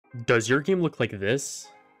Does your game look like this?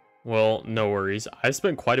 Well, no worries. I've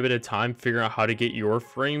spent quite a bit of time figuring out how to get your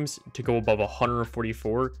frames to go above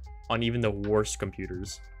 144 on even the worst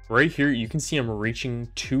computers. Right here, you can see I'm reaching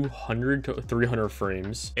 200 to 300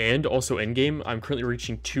 frames. And also in-game, I'm currently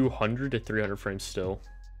reaching 200 to 300 frames still.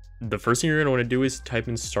 The first thing you're going to want to do is type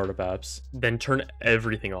in startup apps, then turn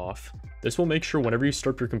everything off. This will make sure whenever you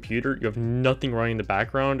start your computer, you have nothing running in the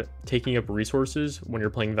background, taking up resources when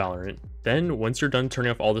you're playing Valorant. Then, once you're done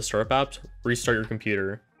turning off all the startup apps, restart your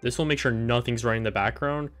computer. This will make sure nothing's running in the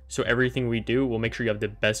background, so everything we do will make sure you have the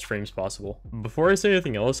best frames possible. Before I say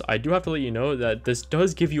anything else, I do have to let you know that this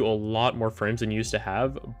does give you a lot more frames than you used to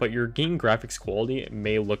have, but your game graphics quality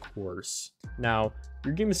may look worse. Now,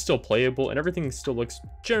 your game is still playable and everything still looks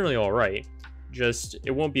generally alright, just it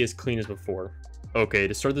won't be as clean as before. Okay,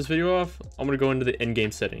 to start this video off, I'm going to go into the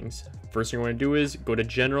in-game settings. First thing you want to do is go to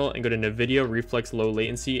General and go to NVIDIA Reflex Low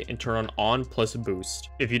Latency and turn on plus Boost.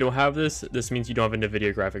 If you don't have this means you don't have a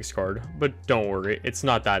NVIDIA graphics card, but don't worry, it's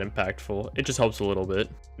not that impactful, it just helps a little bit.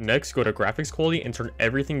 Next, go to Graphics Quality and turn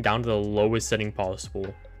everything down to the lowest setting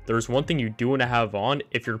possible. There's one thing you do want to have on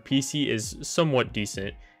if your PC is somewhat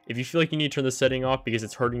decent. If you feel like you need to turn the setting off because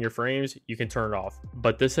it's hurting your frames, you can turn it off.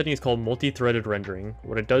 But this setting is called multi-threaded rendering.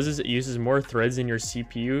 What it does is it uses more threads in your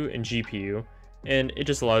CPU and GPU, and it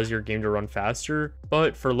just allows your game to run faster.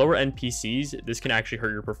 But for lower end PCs, this can actually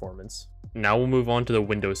hurt your performance. Now we'll move on to the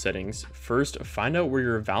Windows settings. First, find out where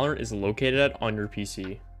your Valorant is located at on your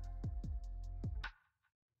PC.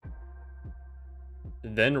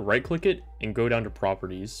 Then right click it and go down to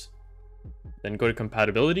Properties. Then go to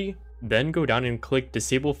Compatibility. Then go down and click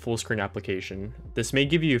Disable Full Screen Application. This may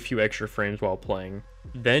give you a few extra frames while playing.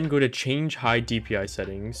 Then go to Change High DPI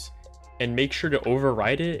Settings and make sure to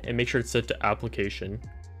override it and make sure it's set to Application.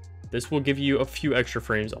 This will give you a few extra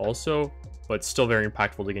frames also, but still very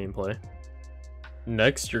impactful to gameplay.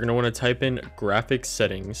 Next, you're going to want to type in Graphics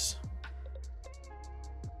Settings.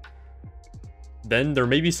 Then there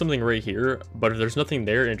may be something right here, but if there's nothing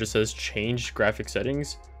there and it just says Change Graphics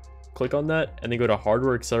Settings, click on that and then go to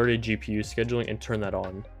Hardware Accelerated GPU Scheduling and turn that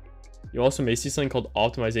on. You also may see something called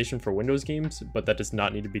Optimization for Windows games, but that does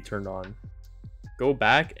not need to be turned on. Go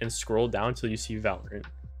back and scroll down until you see Valorant.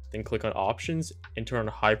 Then click on Options and turn on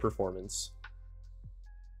High Performance.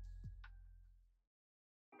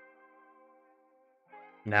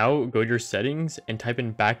 Now go to your settings and type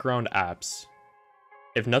in Background Apps.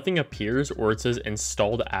 If nothing appears or it says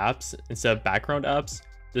Installed Apps instead of Background Apps,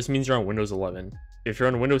 this means you're on Windows 11. If you're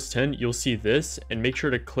on Windows 10, you'll see this and make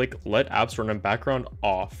sure to click Let Apps Run in Background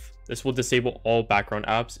off. This will disable all background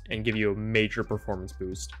apps and give you a major performance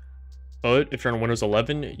boost. But if you're on Windows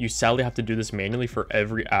 11, you sadly have to do this manually for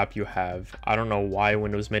every app you have. I don't know why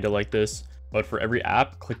Windows made it like this, but for every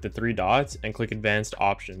app, click the three dots and click Advanced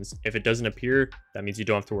Options. If it doesn't appear, that means you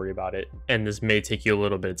don't have to worry about it. And this may take you a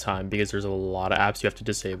little bit of time because there's a lot of apps you have to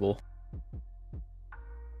disable.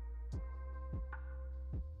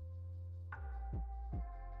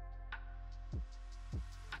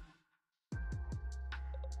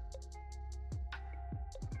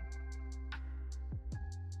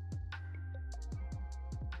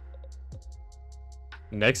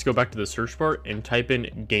 Next, go back to the search bar and type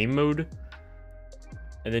in Game Mode,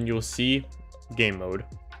 and then you'll see Game Mode.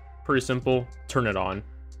 Pretty simple, turn it on.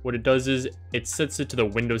 What it does is it sets it to the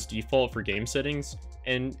Windows default for game settings,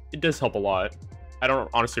 and it does help a lot. I don't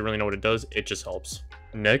honestly really know what it does, it just helps.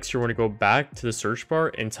 Next, you want to go back to the search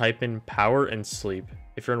bar and type in Power and Sleep.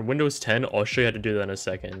 If you're on Windows 10, I'll show you how to do that in a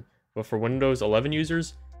second. But for Windows 11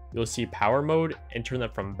 users, you'll see Power Mode and turn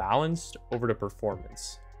that from Balanced over to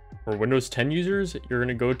Performance. For Windows 10 users, you're going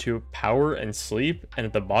to go to Power and Sleep, and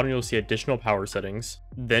at the bottom you'll see additional power settings.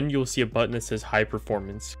 Then you'll see a button that says High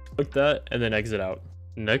Performance. Click that and then exit out.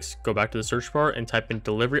 Next, go back to the search bar and type in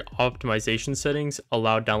Delivery Optimization Settings,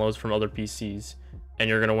 Allow downloads from other PCs. And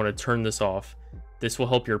you're going to want to turn this off. This will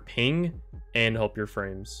help your ping and help your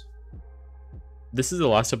frames. This is the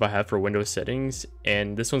last step I have for Windows settings,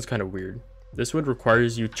 and this one's kind of weird. This one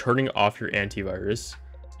requires you turning off your antivirus.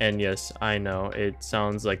 And yes, I know, it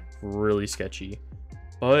sounds like really sketchy,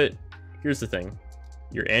 but here's the thing.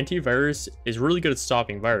 Your antivirus is really good at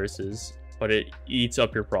stopping viruses, but it eats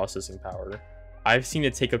up your processing power. I've seen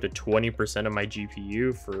it take up to 20% of my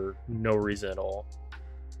GPU for no reason at all.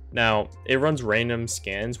 Now, it runs random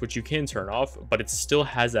scans, which you can turn off, but it still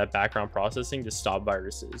has that background processing to stop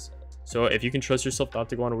viruses. So if you can trust yourself not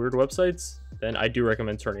to go on weird websites, then I do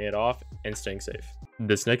recommend turning it off and staying safe.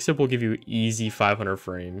 This next step will give you easy 500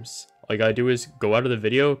 frames. All you gotta do is go out of the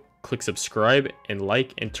video, click subscribe and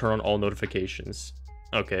like, and turn on all notifications.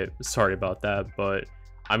 Okay, sorry about that, but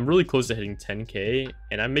I'm really close to hitting 10K,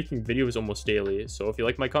 and I'm making videos almost daily, so if you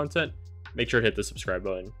like my content, make sure to hit the subscribe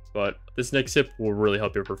button. But this next tip will really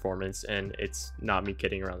help your performance, and it's not me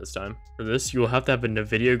kidding around this time. For this, you will have to have a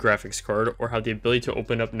NVIDIA graphics card or have the ability to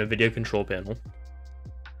open up NVIDIA control panel.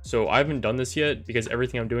 So I haven't done this yet because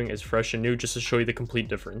everything I'm doing is fresh and new, just to show you the complete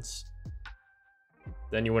difference.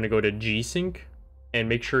 Then you want to go to G-Sync and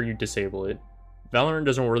make sure you disable it. Valorant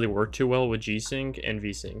doesn't really work too well with G-Sync and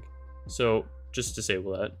V-Sync, so just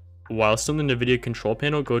disable that. While still in the NVIDIA control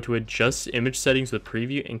panel, go to Adjust Image Settings with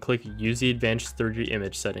Preview and click Use the Advanced 3D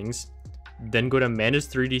Image Settings. Then go to Manage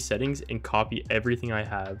 3D Settings and copy everything I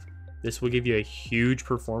have. This will give you a huge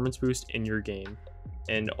performance boost in your game,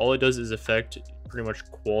 and all it does is affect pretty much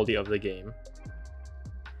quality of the game.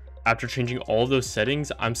 After changing all of those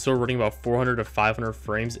settings, I'm still running about 400 to 500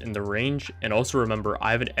 frames in the range, and also remember,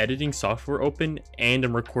 I have an editing software open and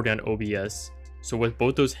I'm recording on OBS. So with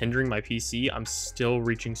both those hindering my PC, I'm still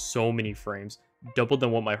reaching so many frames, double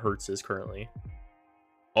than what my hertz is currently.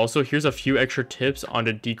 Also, here's a few extra tips on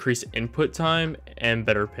to decrease input time and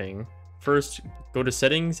better ping. First, go to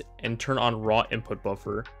settings and turn on raw input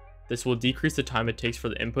buffer. This will decrease the time it takes for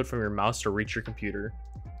the input from your mouse to reach your computer.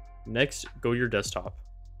 Next, go to your desktop.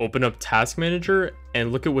 Open up Task Manager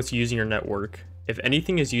and look at what's using your network. If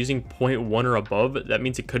anything is using 0.1 or above, that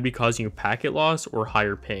means it could be causing you packet loss or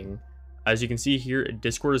higher ping. As you can see here,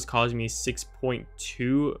 Discord is causing me 6.2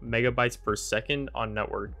 megabytes per second on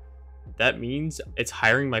network. That means it's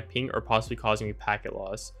hiring my ping or possibly causing me packet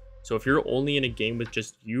loss. So if you're only in a game with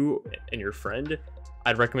just you and your friend,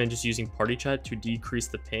 I'd recommend just using party chat to decrease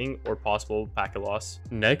the ping or possible packet loss.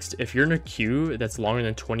 Next, if you're in a queue that's longer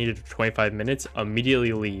than 20 to 25 minutes,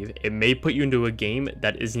 immediately leave. It may put you into a game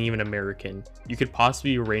that isn't even American. You could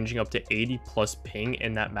possibly be ranging up to 80 plus ping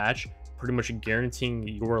in that match, pretty much guaranteeing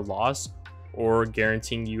your loss or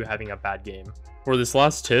guaranteeing you having a bad game. For this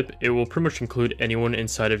last tip, it will pretty much include anyone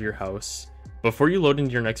inside of your house. Before you load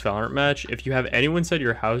into your next Valorant match, if you have anyone inside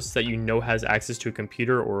your house that you know has access to a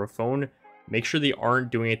computer or a phone, make sure they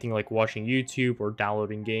aren't doing anything like watching YouTube or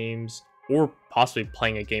downloading games or possibly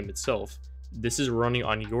playing a game itself. This is running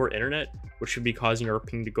on your internet, which should be causing your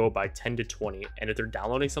ping to go by 10 to 20. And if they're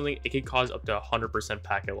downloading something, it could cause up to 100%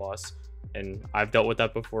 packet loss. And I've dealt with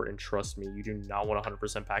that before, and trust me, you do not want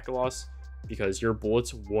 100% packet loss because your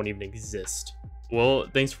bullets won't even exist. Well,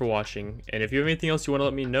 thanks for watching, and if you have anything else you want to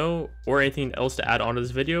let me know or anything else to add on to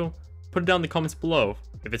this video, put it down in the comments below.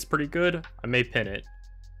 If it's pretty good, I may pin it.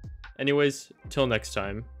 Anyways, till next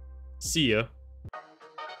time, see ya.